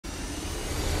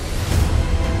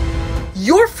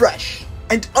your fresh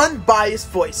and unbiased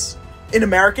voice in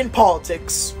American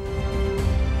politics.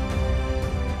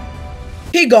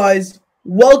 Hey guys,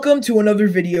 welcome to another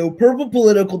video, Purple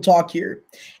Political Talk here.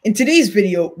 In today's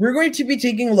video, we're going to be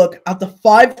taking a look at the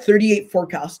 538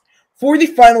 forecast for the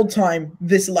final time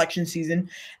this election season,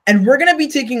 and we're going to be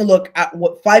taking a look at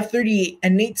what 538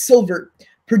 and Nate Silver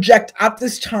project at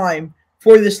this time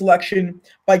for this election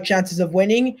by chances of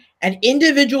winning and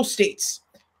individual states,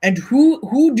 and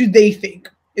who do they think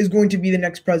is going to be the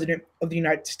next president of the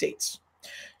United States.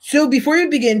 So before we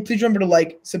begin, please remember to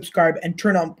like, subscribe, and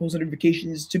turn on post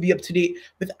notifications to be up to date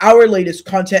with our latest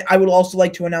content. I would also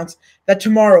like to announce that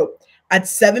tomorrow at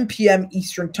 7 p.m.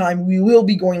 Eastern Time, we will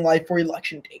be going live for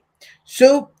Election Day.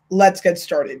 So let's get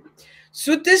started.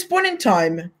 So at this point in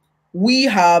time, we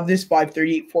have this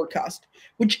 538 forecast,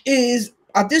 which is,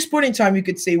 at this point in time, you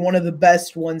could say one of the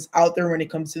best ones out there when it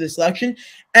comes to this election.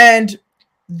 And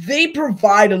they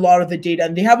provide a lot of the data,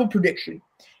 and they have a prediction.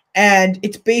 And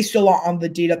it's based a lot on the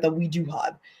data that we do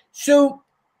have. So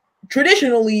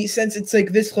traditionally, since it's like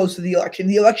this close to the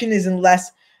election is in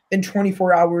less than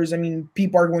 24 hours. I mean,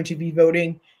 people are going to be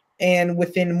voting, and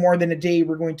within more than a day,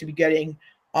 we're going to be getting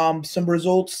some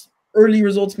results, early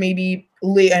results maybe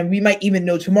late, and we might even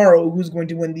know tomorrow who's going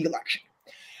to win the election.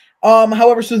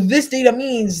 However, so this data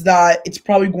means that it's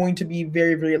probably going to be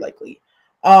very, very likely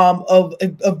of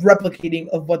replicating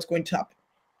of what's going to happen.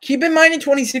 Keep in mind, in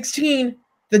 2016,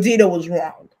 the data was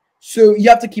wrong. So you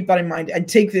have to keep that in mind and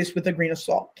take this with a grain of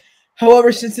salt.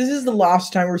 However, since this is the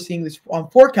last time we're seeing this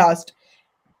forecast,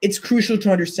 it's crucial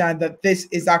to understand that this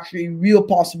is actually a real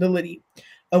possibility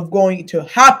of going to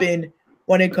happen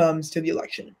when it comes to the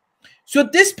election. So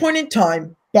at this point in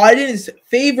time, Biden is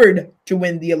favored to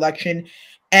win the election.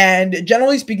 And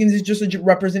generally speaking, this is just a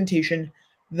representation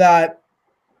that,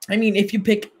 I mean, if you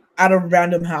pick out of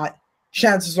random hat,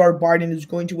 chances are Biden is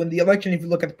going to win the election if you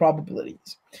look at the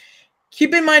probabilities.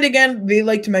 Keep in mind, again, they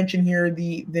like to mention here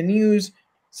the news.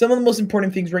 Some of the most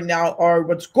important things right now are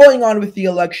what's going on with the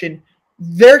election.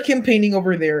 They're campaigning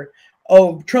over there.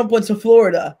 Oh, Trump went to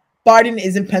Florida. Biden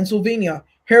is in Pennsylvania.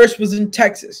 Harris was in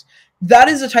Texas. That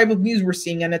is the type of news we're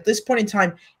seeing. And at this point in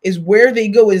time is where they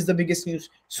go is the biggest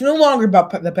news. It's no longer about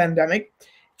the pandemic.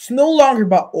 It's no longer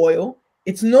about oil.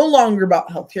 It's no longer about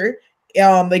healthcare.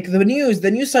 Like the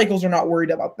news cycles are not worried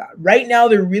about that. Right now,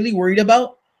 they're really worried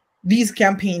about these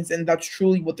campaigns, and that's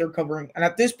truly what they're covering. And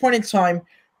at this point in time,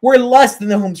 we're less than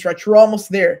the home stretch. We're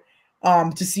almost there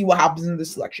to see what happens in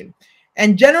this election.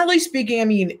 And generally speaking, I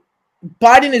mean,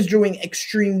 Biden is doing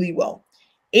extremely well.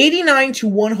 89 to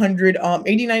 100,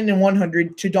 89 and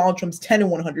 100 to Donald Trump's 10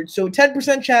 and 100. So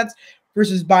 10% chance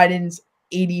versus Biden's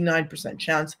 89%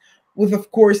 chance, with,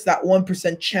 of course, that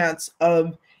 1% chance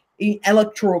of an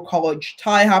electoral college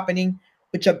tie happening,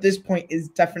 which at this point is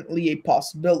definitely a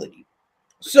possibility.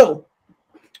 So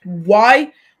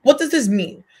what does this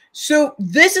mean? So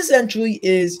this essentially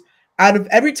is, out of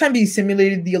every time they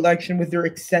simulated the election with their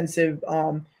extensive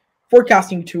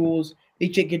forecasting tools, they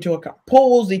take into account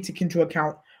polls, they take into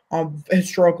account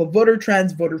historical voter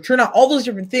trends, voter turnout, all those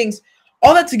different things.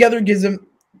 All that together gives them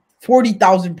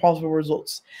 40,000 possible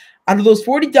results. Out of those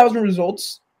 40,000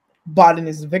 results, Biden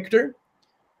is the victor.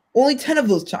 Only 10 of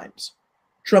those times,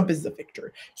 Trump is the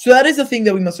victor. So that is the thing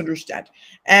that we must understand.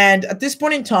 And at this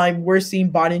point in time, we're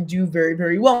seeing Biden do very,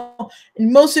 very well.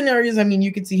 In most scenarios, I mean,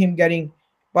 you could see him getting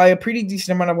by a pretty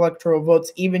decent amount of electoral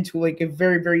votes, even to like a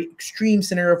very, very extreme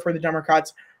scenario for the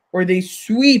Democrats, where they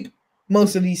sweep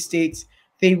most of these states.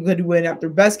 They could win at their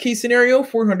best case scenario,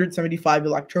 475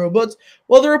 electoral votes,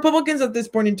 while the Republicans at this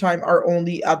point in time are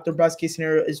only at their best case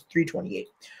scenario is 328.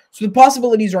 So the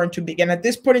possibilities aren't too big. And at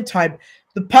this point in time,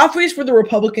 the pathways for the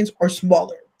Republicans are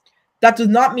smaller. That does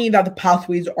not mean that the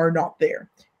pathways are not there.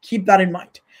 Keep that in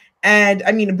mind. And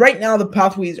I mean, right now, the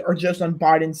pathways are just on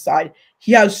Biden's side.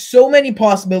 He has so many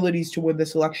possibilities to win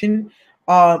this election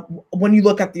when you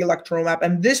look at the electoral map.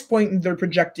 And at this point, they're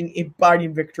projecting a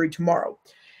Biden victory tomorrow.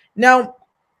 Now,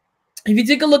 if you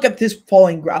take a look at this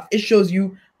following graph, it shows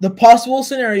you the possible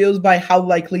scenarios by how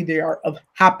likely they are of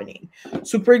happening.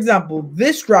 So, for example,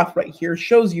 this graph right here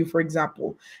shows you, for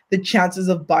example, the chances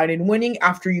of Biden winning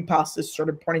after you pass this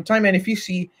certain point in time. And if you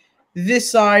see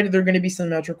this side, they're going to be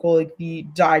symmetrical, like the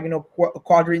diagonal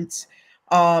quadrants,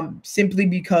 simply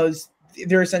because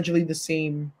they're essentially the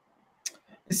same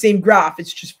graph.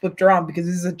 It's just flipped around because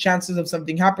this is the chances of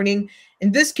something happening.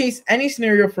 In this case, any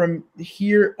scenario from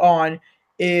here on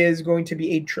is going to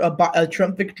be a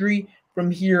Trump victory. From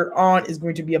here on is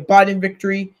going to be a Biden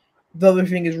victory. The other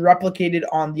thing is replicated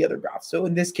on the other graph. So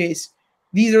in this case,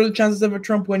 these are the chances of a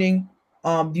Trump winning.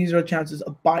 These are the chances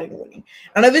of Biden winning.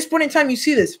 And at this point in time, you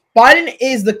see this. Biden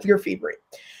is the clear favorite.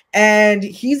 And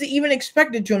he's even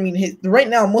expected to, I mean, right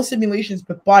now, most simulations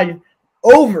put Biden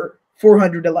over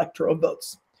 400 electoral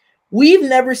votes. We've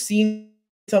never seen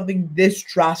something this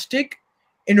drastic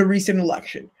in a recent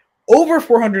election. Over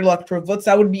 400 electoral votes,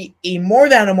 that would be a more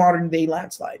than a modern day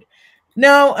landslide.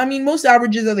 Now, I mean, most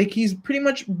averages are like he's pretty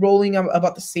much rolling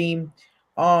about the same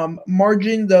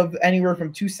margins of anywhere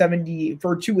from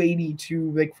 280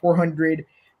 to like 400,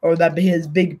 or that his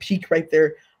big peak right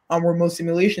there, where most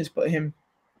simulations put him.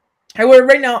 However,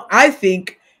 right now, I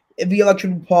think the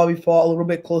election will probably fall a little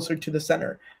bit closer to the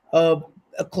center of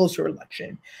a closer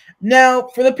election. Now,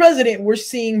 for the president, we're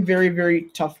seeing very, very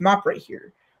tough map right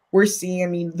here. We're seeing, I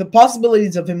mean, the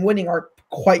possibilities of him winning are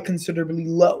quite considerably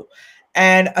low.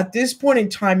 And at this point in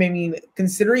time, I mean,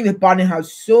 considering that Biden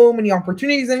has so many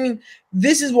opportunities, I mean,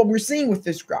 this is what we're seeing with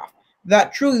this graph,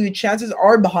 that truly the chances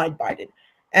are behind Biden.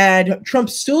 And Trump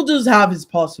still does have his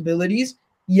possibilities,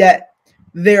 yet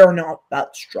they are not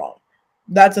that strong.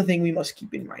 That's a thing we must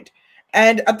keep in mind.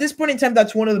 And at this point in time,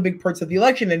 that's one of the big parts of the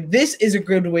election. And this is a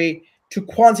good way to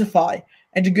quantify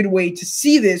and a good way to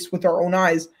see this with our own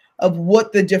eyes of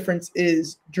what the difference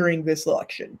is during this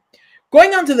election.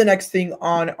 Going on to the next thing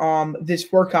on this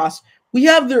forecast, we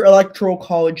have their electoral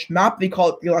college map. They call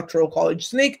it the electoral college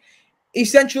snake.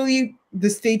 Essentially, the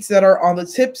states that are on the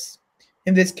tips,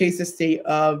 in this case, the state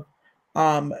of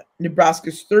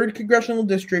Nebraska's 3rd congressional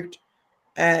district,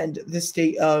 and the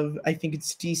state of, I think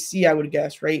it's DC, I would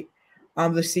guess, right?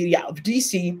 The state, of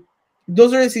DC.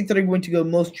 Those are the states that are going to go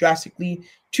most drastically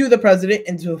to the president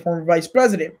and to the former vice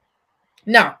president.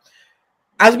 Now,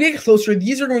 as we get closer,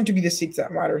 these are going to be the states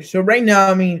that matter. So right now,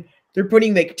 I mean, they're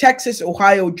putting like Texas,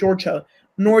 Ohio, Georgia,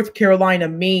 North Carolina,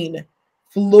 Maine,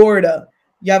 Florida.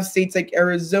 You have states like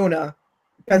Arizona,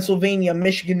 Pennsylvania,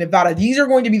 Michigan, Nevada. These are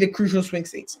going to be the crucial swing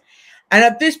states. And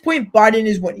at this point, Biden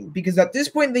is winning, because at this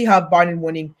point, they have Biden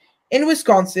winning in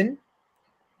Wisconsin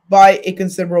by a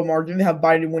considerable margin. They have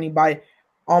Biden winning by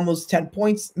almost 10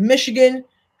 points. Michigan,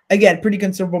 again, pretty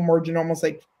considerable margin, almost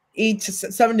like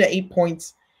 7 to 8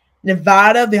 points.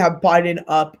 Nevada, they have Biden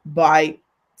up by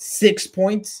 6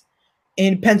 points.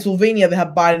 In Pennsylvania, they have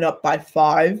Biden up by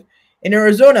 5. In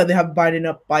Arizona, they have Biden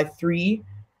up by 3.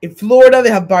 In Florida, they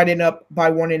have Biden up by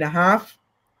 1.5.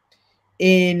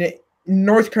 In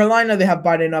North Carolina, they have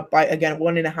Biden up by, again,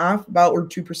 1.5, about, or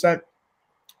 2%.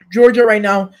 Georgia right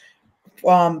now,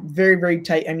 very, very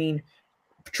tight. I mean,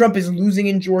 Trump is losing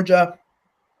in Georgia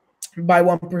by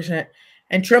 1%,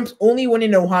 and Trump's only winning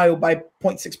in Ohio by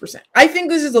 0.6%. I think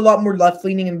this is a lot more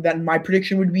left-leaning than my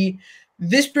prediction would be.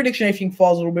 This prediction, I think,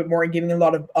 falls a little bit more in giving a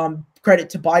lot of credit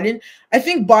to Biden. I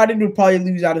think Biden would probably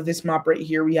lose out of this map right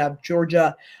here. We have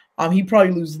Georgia. He'd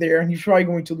probably lose there, and he's probably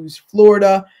going to lose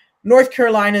Florida. North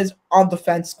Carolina is on the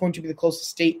fence, going to be the closest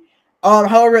state.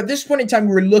 However, at this point in time,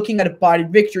 we're looking at a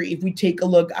Biden victory if we take a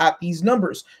look at these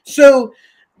numbers. So,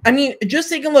 I mean, just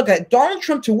take a look at Donald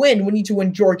Trump to win. We need to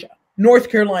win Georgia, North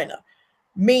Carolina,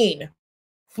 Maine,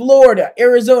 Florida,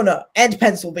 Arizona, and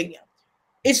Pennsylvania.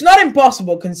 It's not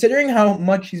impossible considering how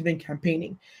much he's been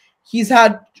campaigning. He's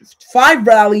had 5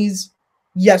 rallies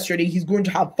yesterday. He's going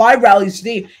to have 5 rallies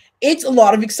today. It's a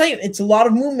lot of excitement. It's a lot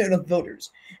of movement of voters.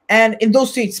 And in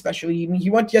those states especially, I mean, he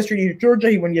went yesterday to Georgia.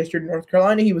 He went yesterday to North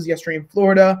Carolina. He was yesterday in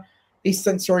Florida. They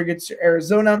sent surrogates to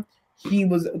Arizona. He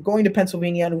was going to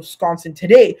Pennsylvania and Wisconsin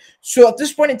today. So at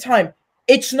this point in time,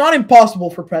 it's not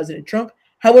impossible for President Trump.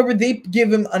 However, they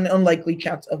give him an unlikely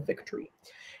chance of victory.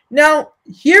 Now,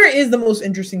 here is the most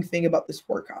interesting thing about this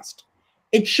forecast.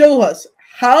 It shows us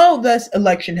how this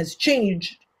election has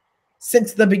changed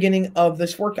since the beginning of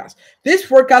this forecast. This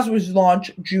forecast was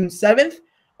launched June 7th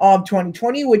of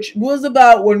 2020, which was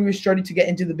about when we started to get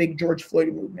into the big George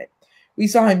Floyd movement. We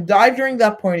saw him die during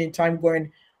that point in time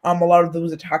when a lot of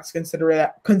those attacks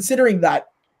considering that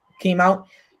came out.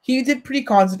 He did pretty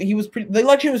constant. The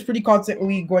election was pretty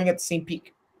constantly going at the same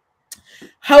peak.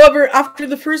 However, after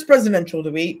the first presidential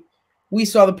debate, we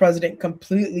saw the president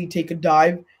completely take a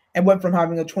dive and went from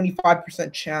having a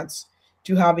 25% chance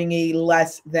to having a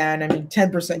less than,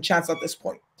 10% chance at this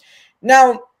point.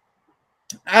 Now,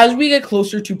 as we get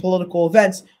closer to political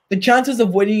events, the chances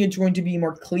of winning is going to be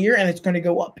more clear, and it's going to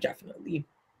go up definitely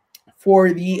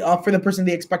for the person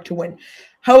they expect to win.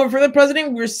 However, for the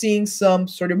president, we're seeing some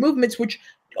sort of movements which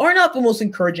are not the most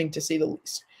encouraging, to say the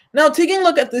least. Now, taking a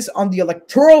look at this on the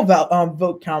electoral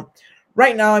vote count,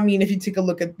 right now, if you take a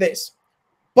look at this,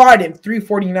 Biden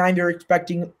 349, they're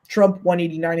expecting Trump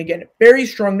 189 again. Very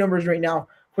strong numbers right now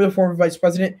for the former vice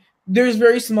president. There's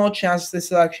very small chance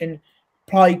this election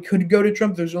probably could go to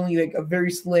Trump. There's only like a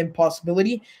very slim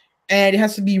possibility, and it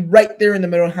has to be right there in the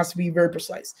middle. It has to be very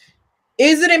precise.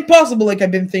 Is it impossible, like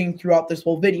I've been thinking throughout this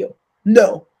whole video?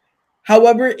 No.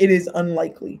 However, it is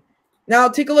unlikely. Now,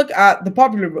 take a look at the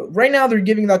popular vote. Right now, they're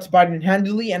giving that to Biden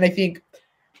handily, and I think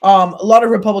a lot of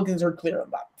Republicans are clear on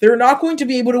that. They're not going to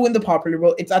be able to win the popular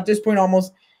vote. It's at this point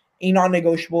almost a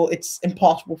non-negotiable. It's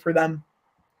impossible for them.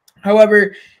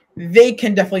 However, they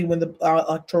can definitely win the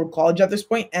electoral college at this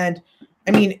point. And,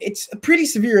 I mean, it's pretty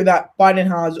severe that Biden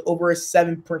has over a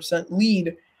 7%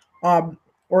 lead, or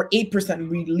 8%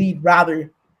 lead,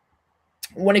 rather,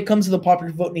 when it comes to the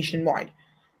popular vote nationwide.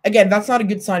 Again, that's not a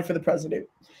good sign for the president.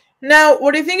 Now,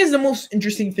 what I think is the most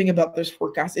interesting thing about this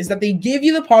forecast is that they give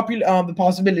you the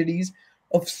possibilities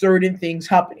of certain things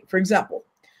happening. For example,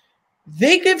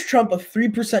 they give Trump a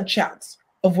 3% chance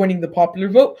of winning the popular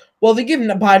vote, while they give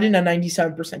Biden a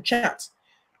 97% chance.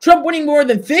 Trump winning more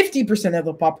than 50% of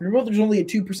the popular vote, there's only a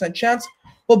 2% chance,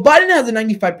 while Biden has a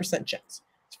 95% chance.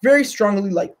 It's very strongly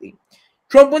likely.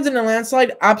 Trump wins in a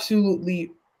landslide,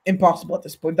 absolutely impossible at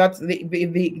this point. That's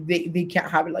they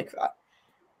can't have it like that.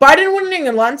 Biden winning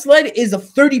a landslide is a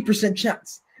 30%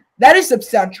 chance. That is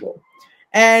substantial.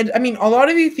 And, I mean, a lot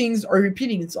of these things are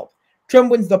repeating itself. Trump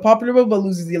wins the popular vote but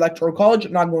loses the electoral college.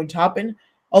 Not going to happen.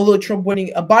 Although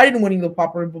Biden winning the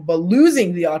popular vote but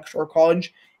losing the electoral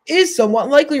college is somewhat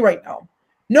likely right now.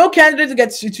 No candidate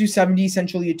gets to 270,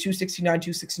 essentially a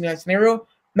 269 scenario.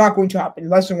 Not going to happen.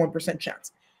 Less than 1%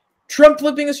 chance. Trump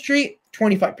flipping a street,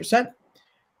 25%.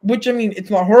 Which, I mean,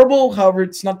 it's not horrible. However,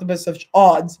 it's not the best of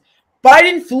odds.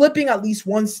 Biden flipping at least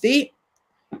one state,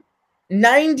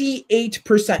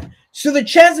 98%. So the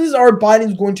chances are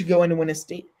Biden's going to go in and win a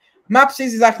state. Map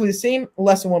stays exactly the same,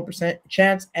 less than 1%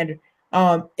 chance, and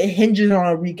it hinges on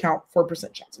a recount,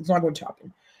 4% chance. It's not going to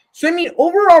happen. So, I mean,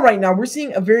 overall right now, we're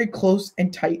seeing a very close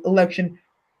and tight election.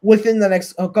 Within the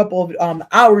next couple of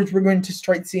hours, we're going to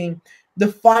start seeing the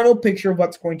final picture of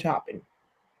what's going to happen.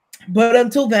 But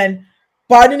until then,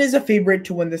 Biden is a favorite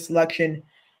to win this election.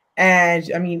 And,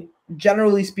 I mean,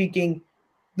 generally speaking,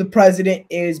 the president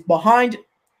is behind.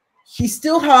 He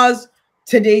still has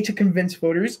today to convince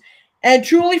voters. And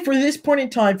truly, for this point in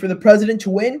time, for the president to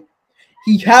win,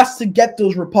 he has to get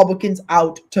those Republicans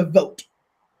out to vote.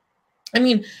 I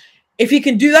mean, if he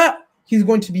can do that, he's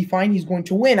going to be fine. He's going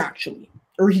to win, actually.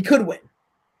 Or he could win.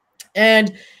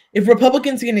 And if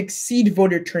Republicans can exceed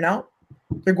voter turnout,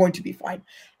 they're going to be fine.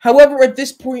 However, at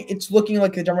this point, it's looking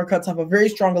like the Democrats have a very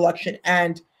strong election,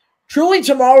 and truly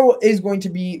tomorrow is going to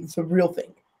be the real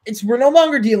thing. We're no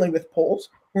longer dealing with polls.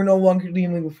 We're no longer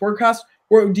dealing with forecasts.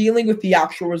 We're dealing with the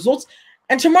actual results.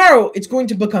 And tomorrow, it's going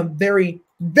to become very,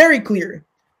 very clear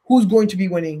who's going to be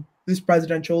winning this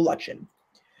presidential election.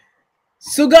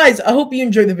 So guys, I hope you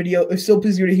enjoyed the video. If so,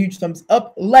 please give it a huge thumbs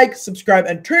up, like, subscribe,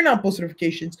 and turn on post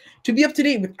notifications to be up to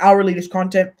date with our latest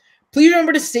content. Please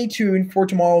remember to stay tuned for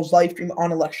tomorrow's live stream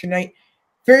on election night.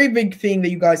 Very big thing that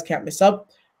you guys can't miss up.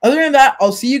 Other than that,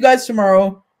 I'll see you guys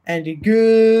tomorrow, and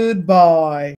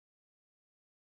goodbye.